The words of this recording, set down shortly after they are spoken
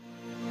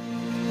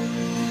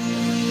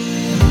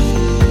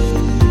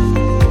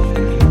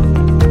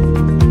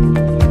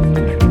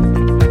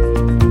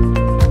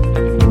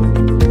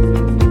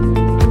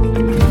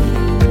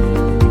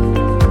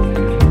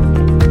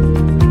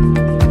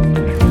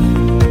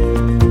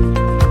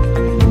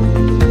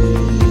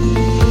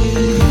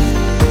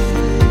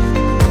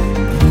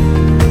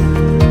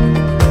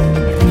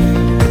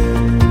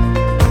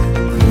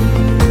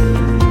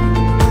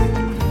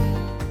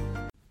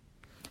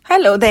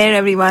Hello there,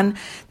 everyone.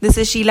 This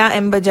is Sheila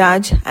M.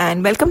 Bajaj,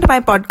 and welcome to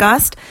my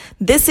podcast.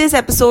 This is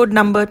episode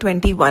number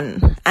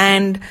 21,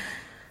 and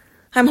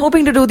I'm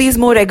hoping to do these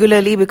more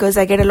regularly because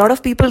I get a lot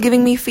of people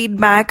giving me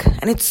feedback,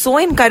 and it's so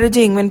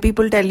encouraging when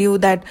people tell you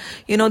that,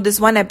 this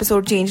one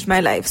episode changed my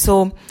life.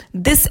 So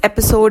this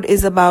episode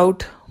is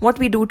about what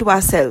we do to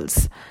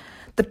ourselves,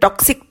 the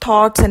toxic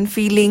thoughts and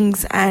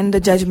feelings and the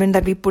judgment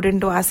that we put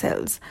into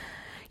ourselves.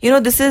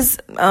 This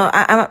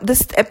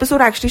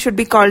episode actually should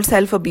be called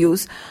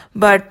self-abuse,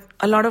 but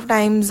a lot of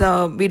times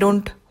we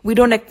don't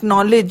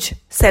acknowledge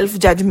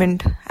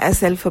self-judgment as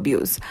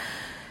self-abuse.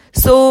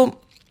 So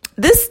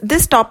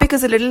this topic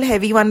is a little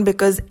heavy one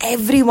because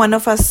every one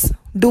of us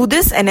do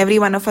this and every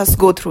one of us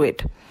go through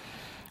it.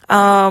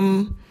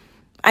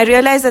 I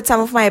realize that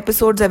some of my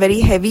episodes are very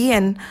heavy,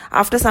 and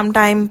after some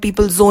time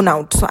people zone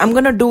out. So I'm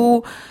going to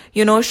do,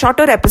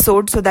 shorter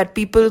episodes so that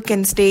people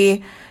can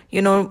stay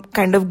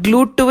kind of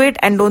glued to it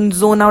and don't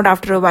zone out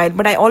after a while.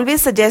 But I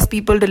always suggest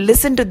people to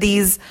listen to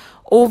these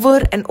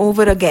over and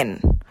over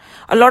again.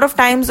 A lot of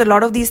times, a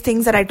lot of these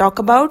things that I talk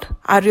about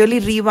are really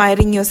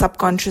rewiring your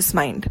subconscious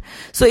mind.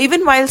 So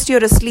even whilst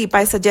you're asleep,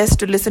 I suggest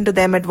to listen to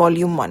them at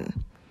volume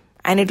 1.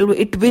 And it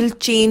will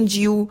change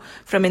you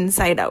from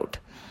inside out.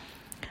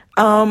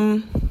 How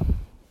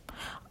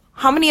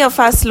many of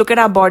us look at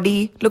our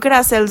body, look at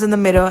ourselves in the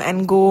mirror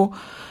and go,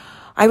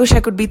 I wish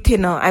I could be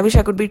thinner. I wish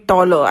I could be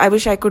taller. I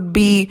wish I could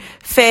be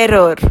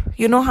fairer.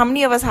 How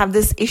many of us have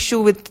this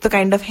issue with the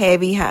kind of hair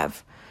we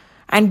have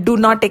and do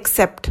not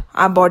accept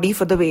our body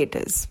for the way it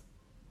is?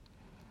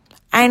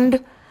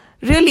 And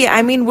really,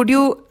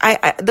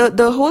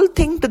 the whole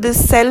thing to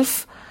this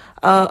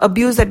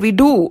abuse that we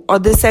do, or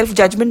this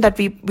self-judgment that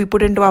we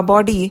put into our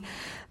body,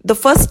 the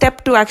first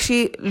step to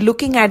actually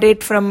looking at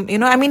it from,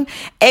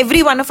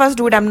 every one of us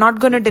do it. I'm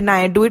not going to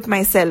deny I do it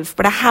myself,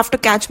 but I have to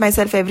catch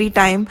myself every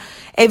time.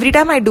 Every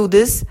time I do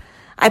this,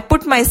 I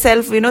put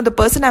myself, the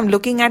person I'm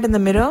looking at in the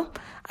mirror,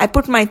 I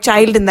put my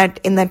child in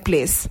that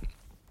place.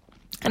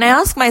 And I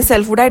ask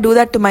myself, would I do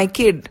that to my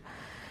kid?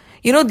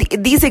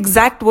 These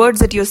exact words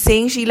that you're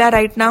saying, Sheila,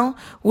 right now,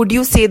 would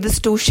you say this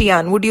to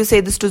Shian? Would you say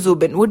this to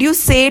Zubin? Would you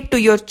say it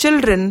to your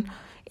children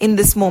in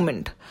this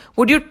moment?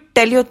 Would you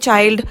tell your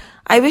child,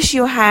 I wish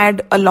you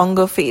had a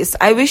longer face.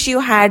 I wish you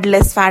had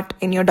less fat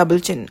in your double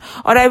chin.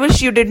 Or I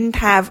wish you didn't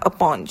have a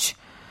paunch.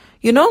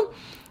 I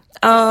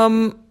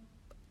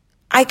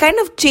kind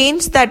of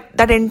changed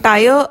that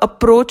entire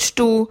approach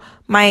to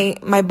my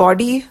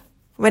body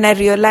when I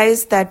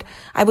realized that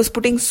I was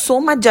putting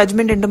so much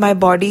judgment into my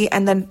body,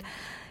 and then,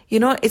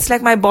 it's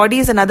like my body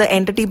is another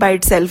entity by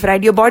itself,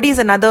 right? Your body is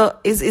another,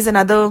 it's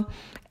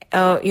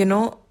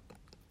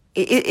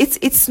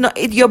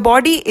not, your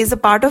body is a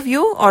part of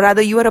you, or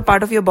rather you are a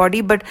part of your body,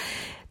 but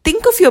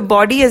think of your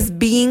body as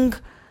being,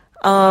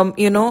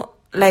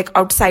 like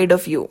outside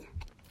of you.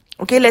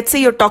 Okay, let's say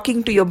you're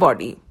talking to your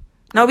body.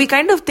 Now we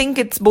kind of think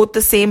it's both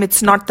the same.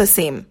 It's not the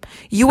same.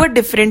 You are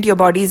different. Your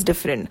body is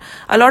different.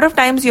 A lot of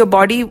times your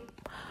body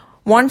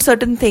wants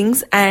certain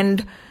things,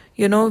 and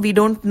we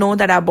don't know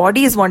that our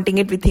body is wanting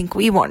it. We think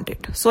we want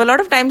it. So a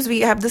lot of times we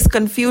have this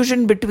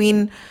confusion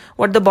between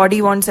what the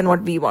body wants and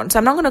what we want. So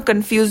I'm not going to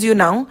confuse you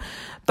now,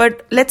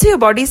 but let's say your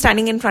body is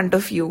standing in front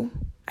of you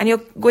and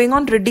you're going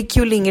on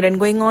ridiculing it and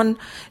going on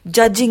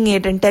judging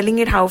it and telling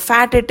it how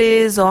fat it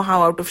is, or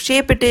how out of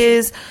shape it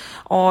is,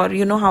 or,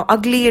 how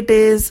ugly it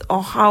is,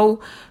 or how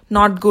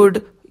not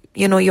good,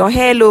 your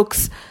hair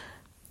looks.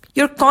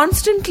 You're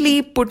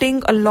constantly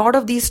putting a lot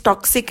of these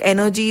toxic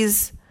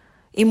energies,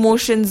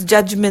 emotions,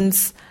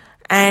 judgments,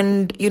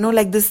 and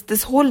like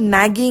this whole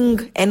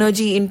nagging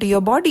energy into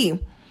your body.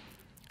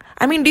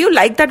 Do you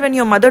like that when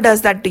your mother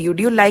does that to you?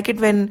 Do you like it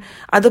when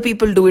other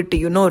people do it to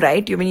you? No,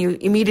 right? You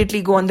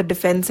immediately go on the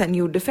defense and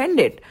you defend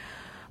it.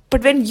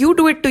 But when you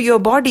do it to your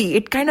body,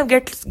 it kind of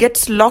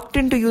gets locked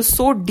into you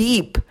so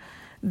deep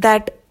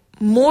that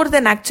more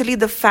than actually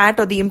the fat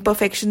or the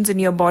imperfections in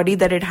your body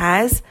that it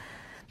has,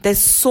 there's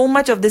so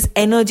much of this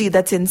energy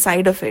that's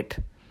inside of it.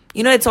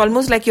 It's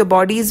almost like your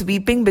body is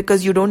weeping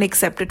because you don't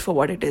accept it for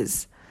what it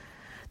is.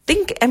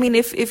 Think,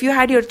 if you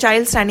had your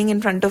child standing in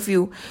front of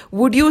you,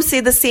 would you say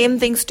the same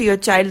things to your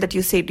child that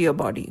you say to your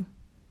body?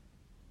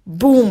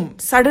 Boom!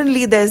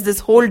 Suddenly there's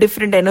this whole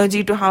different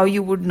energy to how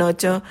you would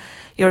nurture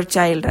your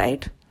child,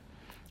 right?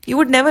 You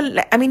would never,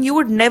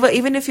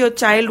 even if your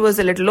child was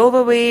a little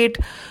overweight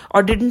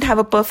or didn't have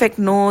a perfect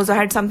nose or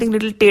had something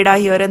little teda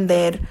here and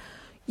there,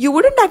 you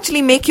wouldn't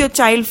actually make your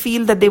child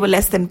feel that they were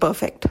less than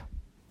perfect.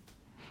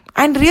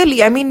 And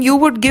really, you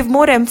would give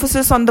more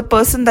emphasis on the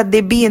person that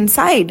they be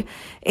inside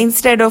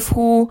instead of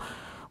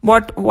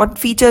what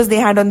features they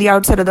had on the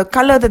outside or the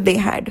color that they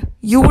had.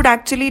 You would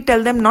actually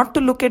tell them not to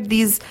look at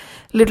these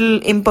little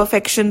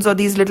imperfections or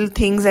these little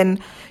things, and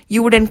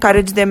you would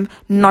encourage them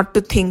not to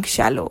think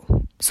shallow.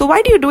 So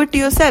why do you do it to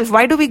yourself?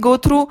 Why do we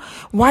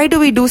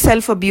do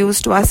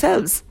self-abuse to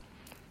ourselves?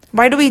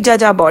 Why do we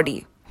judge our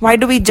body? Why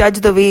do we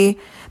judge the way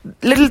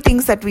little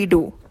things that we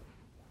do?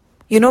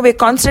 We're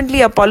constantly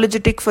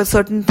apologetic for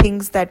certain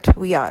things that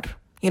we are.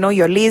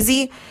 You're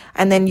lazy,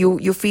 and then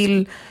you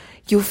feel,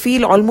 you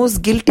feel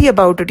almost guilty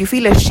about it, you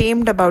feel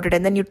ashamed about it,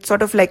 and then you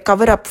sort of like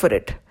cover up for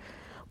it.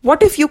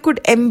 What if you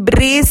could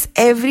embrace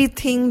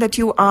everything that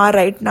you are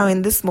right now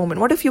in this moment?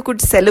 What if you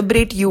could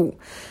celebrate you?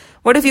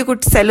 What if you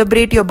could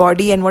celebrate your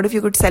body, and what if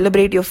you could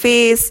celebrate your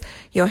face,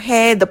 your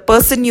hair, the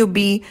person you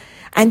be,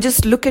 and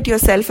just look at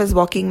yourself as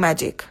walking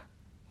magic?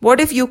 What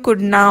if you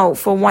could now,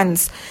 for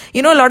once,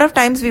 a lot of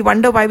times we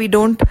wonder why we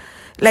don't,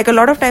 like a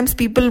lot of times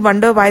people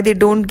wonder why they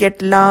don't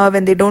get love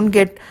and they don't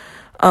get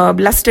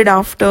lusted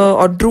after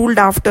or drooled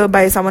after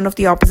by someone of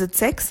the opposite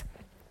sex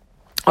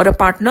or a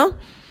partner.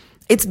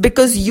 It's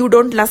because you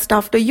don't lust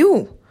after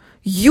you.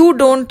 You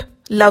don't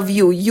love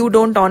you. You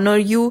don't honor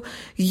you.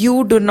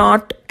 You do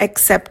not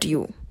accept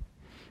you.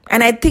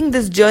 And I think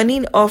this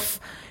journey of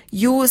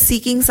you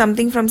seeking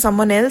something from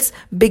someone else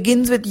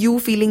begins with you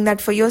feeling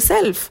that for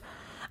yourself.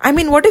 I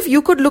mean, what if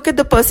you could look at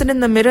the person in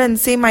the mirror and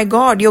say, my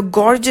God, you're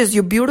gorgeous,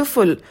 you're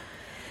beautiful.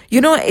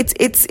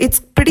 It's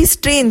pretty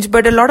strange,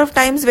 but a lot of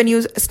times when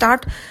you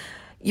start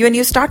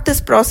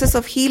this process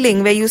of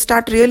healing, where you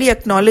start really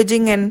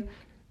acknowledging, and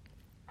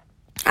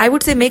I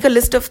would say make a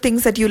list of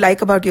things that you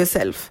like about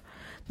yourself,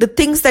 the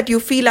things that you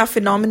feel are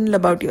phenomenal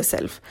about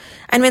yourself.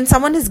 And when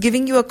someone is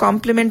giving you a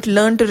compliment,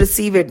 learn to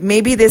receive it.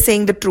 Maybe they're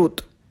saying the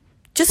truth.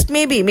 Just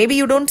maybe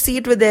you don't see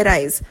it with their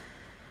eyes.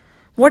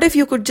 What if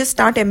you could just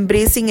start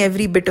embracing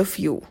every bit of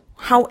you,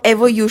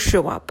 however you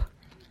show up?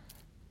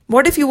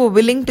 What if you were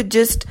willing to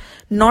just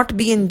not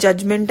be in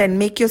judgment and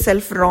make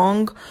yourself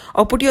wrong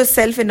or put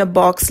yourself in a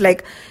box?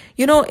 Like,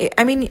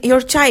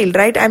 your child,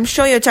 right? I'm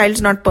sure your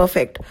child's not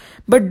perfect,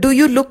 but do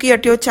you look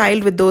at your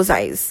child with those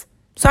eyes?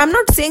 So I'm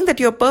not saying that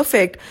you're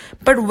perfect,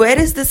 but where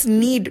is this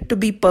need to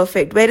be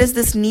perfect? Where is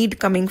this need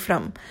coming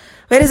from?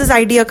 Where is this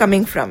idea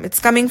coming from? It's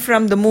coming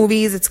from the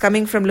movies. It's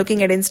coming from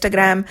looking at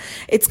Instagram.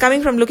 It's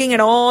coming from looking at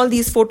all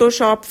these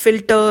Photoshop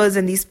filters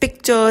and these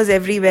pictures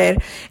everywhere.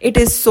 It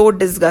is so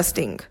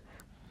disgusting.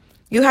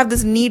 You have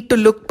this need to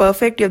look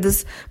perfect. You have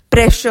this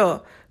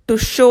pressure to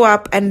show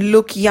up and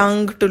look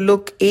young, to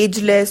look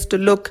ageless, to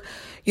look,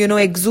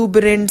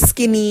 exuberant,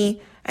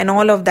 skinny, and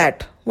all of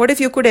that. What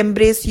if you could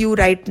embrace you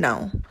right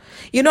now?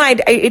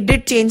 It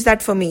did change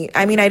that for me.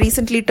 I mean, I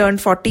recently turned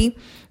 40,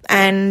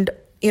 and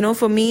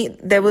for me,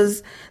 there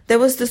was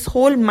this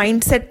whole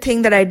mindset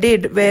thing that I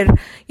did where,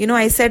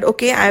 I said,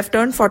 okay, I've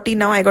turned 40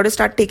 now. I got to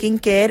start taking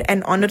care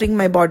and honoring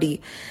my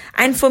body.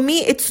 And for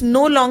me, it's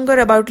no longer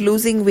about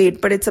losing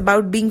weight, but it's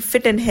about being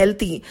fit and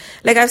healthy.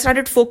 Like, I've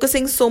started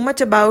focusing so much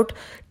about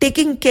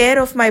taking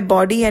care of my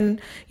body and,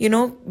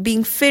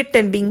 being fit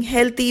and being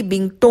healthy,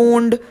 being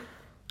toned.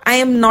 I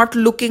am not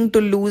looking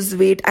to lose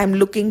weight. I'm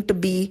looking to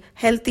be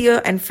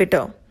healthier and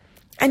fitter.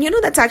 And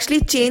that's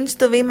actually changed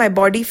the way my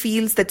body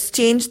feels. That's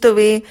changed the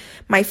way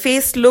my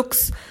face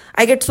looks.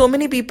 I get so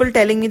many people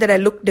telling me that I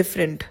look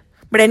different.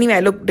 But anyway, I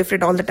look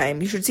different all the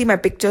time. You should see my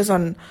pictures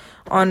on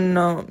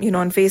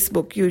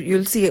Facebook.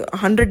 You'll see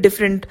 100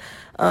 different,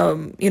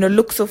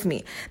 looks of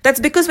me. That's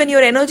because when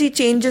your energy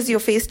changes, your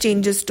face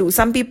changes too.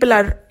 Some people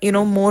are,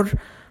 more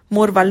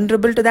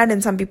vulnerable to that,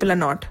 and some people are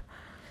not.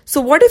 So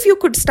what if you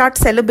could start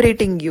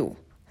celebrating you?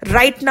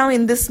 Right now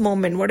in this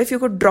moment, what if you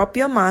could drop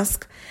your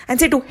mask and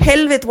say, to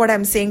hell with what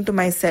I'm saying to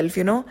myself,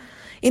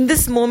 In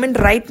this moment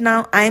right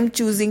now, I'm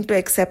choosing to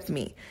accept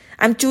me.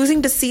 I'm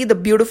choosing to see the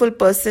beautiful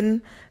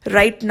person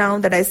right now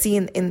that I see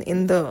in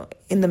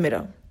the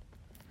mirror.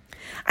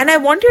 And I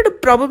want you to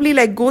probably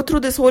go through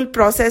this whole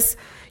process,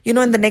 in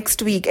the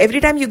next week. Every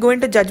time you go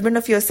into judgment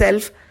of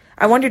yourself,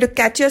 I want you to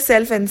catch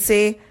yourself and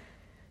say,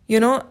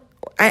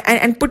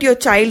 and put your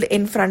child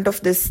in front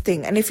of this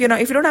thing. And if you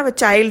don't have a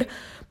child,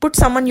 put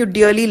someone you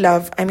dearly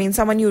love. I mean,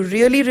 someone you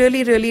really,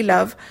 really, really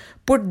love.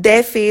 Put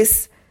their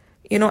face,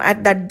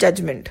 at that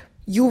judgment.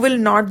 You will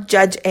not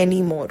judge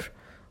anymore.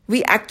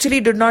 We actually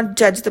do not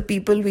judge the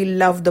people we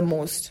love the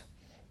most.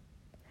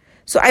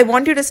 So I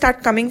want you to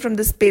start coming from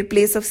this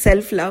place of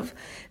self-love,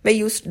 where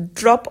you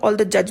drop all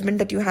the judgment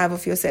that you have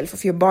of yourself,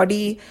 of your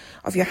body,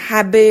 of your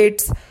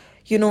habits,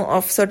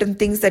 of certain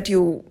things that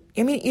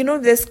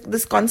there's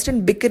this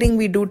constant bickering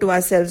we do to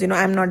ourselves.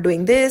 I'm not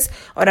doing this,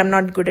 or I'm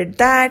not good at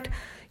that.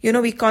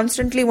 We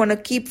constantly want to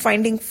keep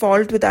finding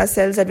fault with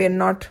ourselves that we're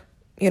not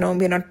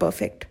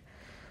perfect.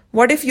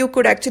 What if you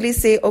could actually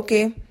say,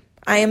 okay,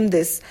 I am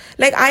this.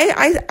 Like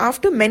I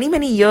after many,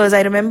 many years,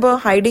 I remember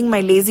hiding my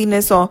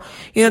laziness or,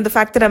 the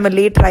fact that I'm a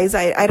late riser.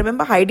 I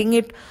remember hiding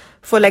it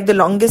for the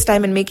longest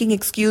time and making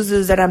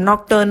excuses that I'm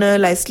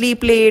nocturnal, I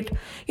sleep late,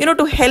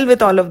 to hell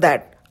with all of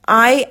that.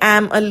 I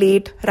am a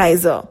late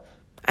riser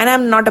and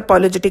I'm not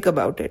apologetic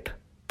about it.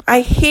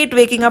 I hate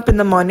waking up in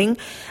the morning,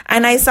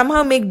 and I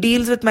somehow make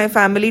deals with my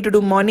family to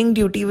do morning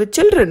duty with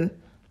children.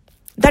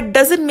 That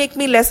doesn't make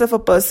me less of a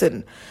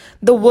person.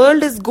 The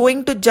world is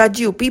going to judge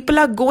you. People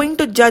are going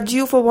to judge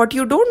you for what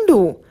you don't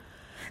do.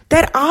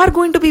 There are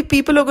going to be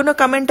people who are going to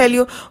come and tell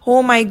you,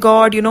 oh my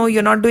God,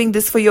 you're not doing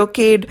this for your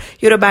kid,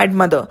 you're a bad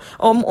mother.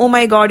 Oh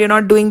my God, you're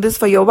not doing this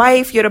for your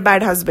wife, you're a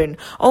bad husband.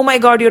 Oh my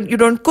God, you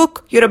don't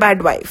cook, you're a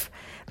bad wife.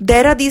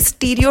 There are these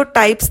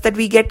stereotypes that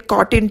we get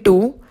caught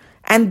into,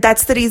 And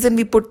that's the reason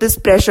we put this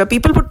pressure.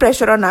 People put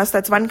pressure on us.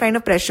 That's one kind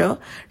of pressure.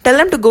 Tell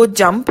them to go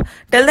jump.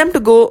 Tell them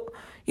to go,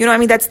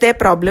 that's their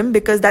problem,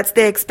 because that's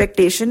their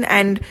expectation.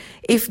 And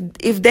if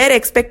their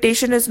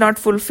expectation is not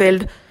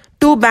fulfilled,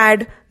 too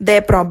bad,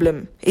 their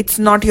problem. It's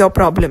not your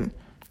problem.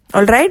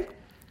 All right?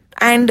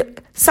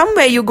 And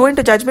somewhere you go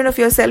into judgment of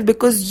yourself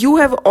because you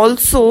have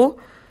also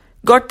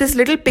got this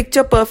little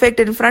picture perfect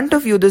in front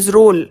of you, this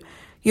role,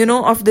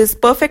 of this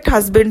perfect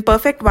husband,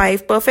 perfect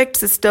wife, perfect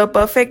sister,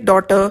 perfect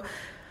daughter,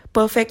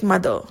 perfect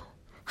mother.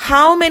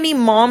 How many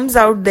moms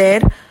out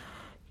there,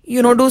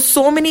 do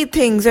so many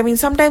things. I mean,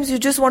 sometimes you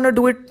just want to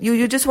do it.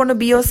 You just want to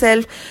be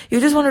yourself. You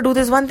just want to do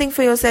this one thing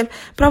for yourself.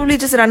 Probably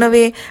just run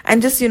away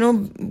and just,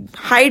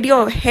 hide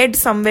your head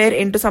somewhere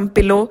into some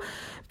pillow.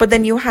 But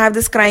then you have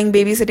this crying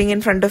baby sitting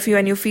in front of you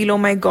and you feel, oh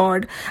my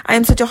God, I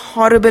am such a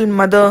horrible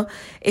mother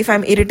if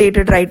I'm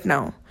irritated right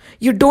now.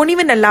 You don't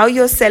even allow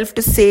yourself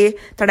to say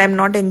that I'm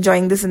not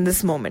enjoying this in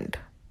this moment.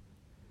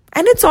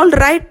 And it's all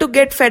right to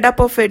get fed up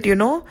of it,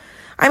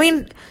 I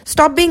mean,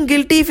 stop being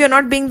guilty if you're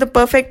not being the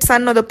perfect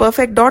son or the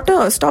perfect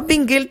daughter. Stop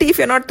being guilty if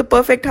you're not the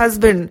perfect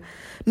husband.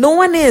 No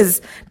one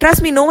is.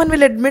 Trust me, no one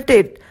will admit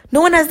it. No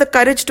one has the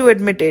courage to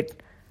admit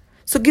it.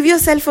 So give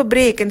yourself a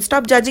break and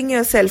stop judging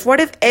yourself. What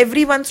if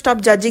everyone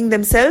stopped judging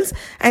themselves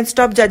and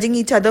stopped judging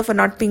each other for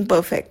not being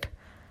perfect?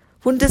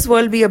 Wouldn't this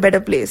world be a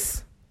better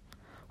place?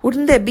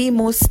 Wouldn't there be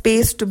more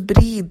space to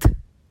breathe?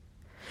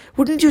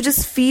 Wouldn't you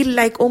just feel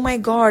like, oh my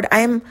God, I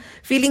am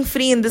feeling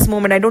free in this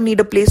moment. I don't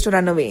need a place to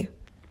run away.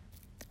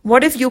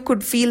 What if you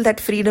could feel that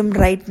freedom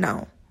right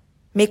now?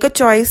 Make a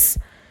choice.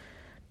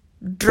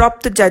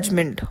 Drop the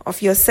judgment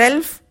of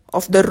yourself,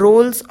 of the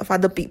roles of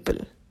other people,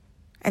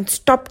 and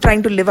stop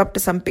trying to live up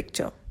to some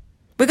picture.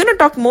 We're going to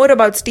talk more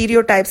about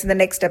stereotypes in the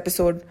next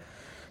episode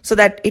so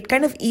that it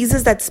kind of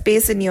eases that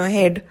space in your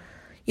head,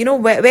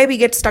 where we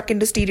get stuck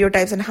into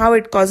stereotypes and how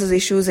it causes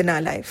issues in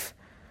our life.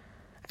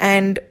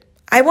 And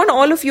I want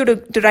all of you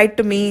to write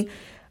to me,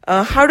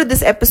 how did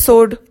this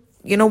episode,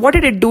 what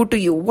did it do to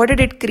you? What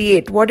did it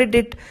create? What did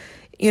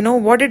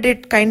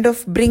it kind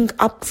of bring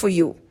up for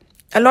you?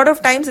 A lot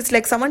of times it's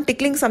like someone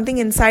tickling something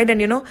inside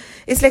and,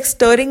 it's like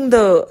stirring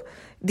the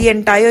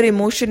entire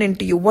emotion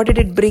into you. What did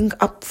it bring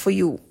up for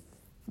you?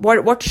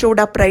 What showed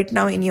up right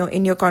now in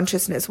your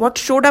consciousness? What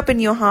showed up in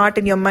your heart,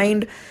 in your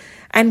mind?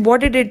 And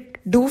what did it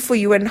do for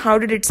you and how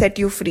did it set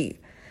you free?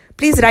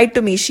 Please write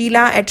to me,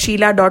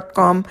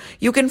 sheila@sheila.com.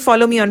 You can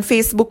follow me on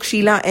Facebook,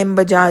 Sheila M.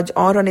 Bajaj,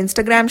 or on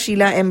Instagram,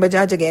 Sheila M.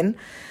 Bajaj again.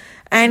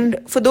 And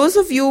for those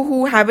of you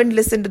who haven't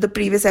listened to the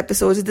previous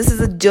episodes, this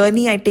is a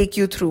journey I take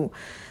you through.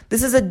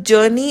 This is a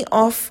journey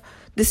of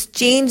this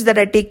change that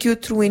I take you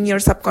through in your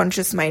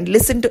subconscious mind.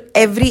 Listen to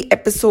every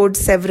episode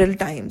several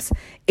times.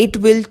 It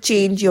will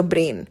change your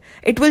brain.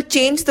 It will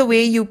change the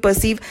way you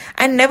perceive,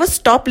 and never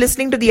stop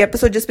listening to the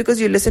episode just because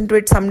you listen to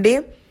it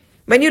someday.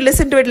 When you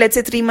listen to it, let's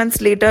say 3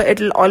 months later,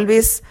 it'll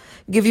always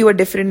give you a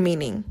different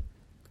meaning.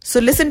 So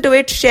listen to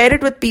it, share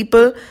it with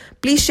people.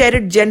 Please share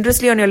it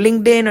generously on your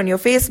LinkedIn, on your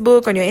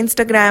Facebook, on your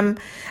Instagram.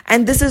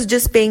 And this is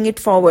just paying it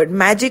forward.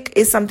 Magic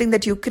is something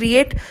that you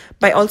create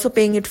by also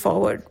paying it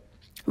forward.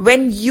 I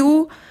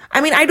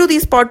do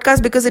these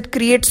podcasts because it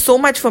creates so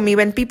much for me.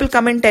 When people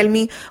come and tell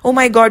me, oh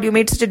my God, you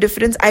made such a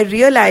difference, I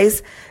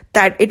realize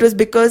that it was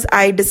because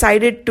I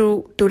decided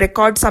to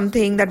record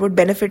something that would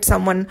benefit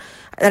someone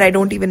that I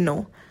don't even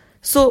know.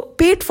 So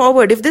pay it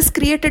forward. If this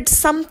created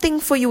something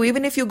for you,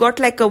 even if you got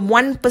like a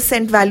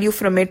 1% value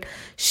from it,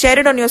 share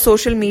it on your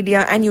social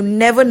media, and you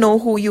never know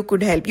who you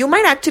could help. You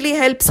might actually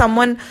help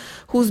someone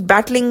who's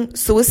battling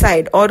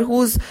suicide, or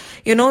who's,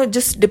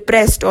 just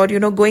depressed, or,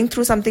 going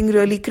through something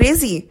really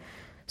crazy.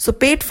 So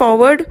pay it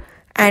forward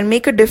and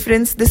make a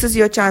difference. This is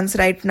your chance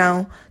right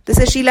now. This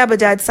is Sheila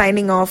Bajaj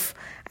signing off,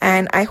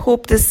 and I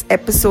hope this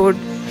episode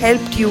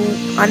helped you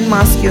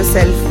unmask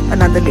yourself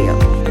another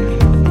layer.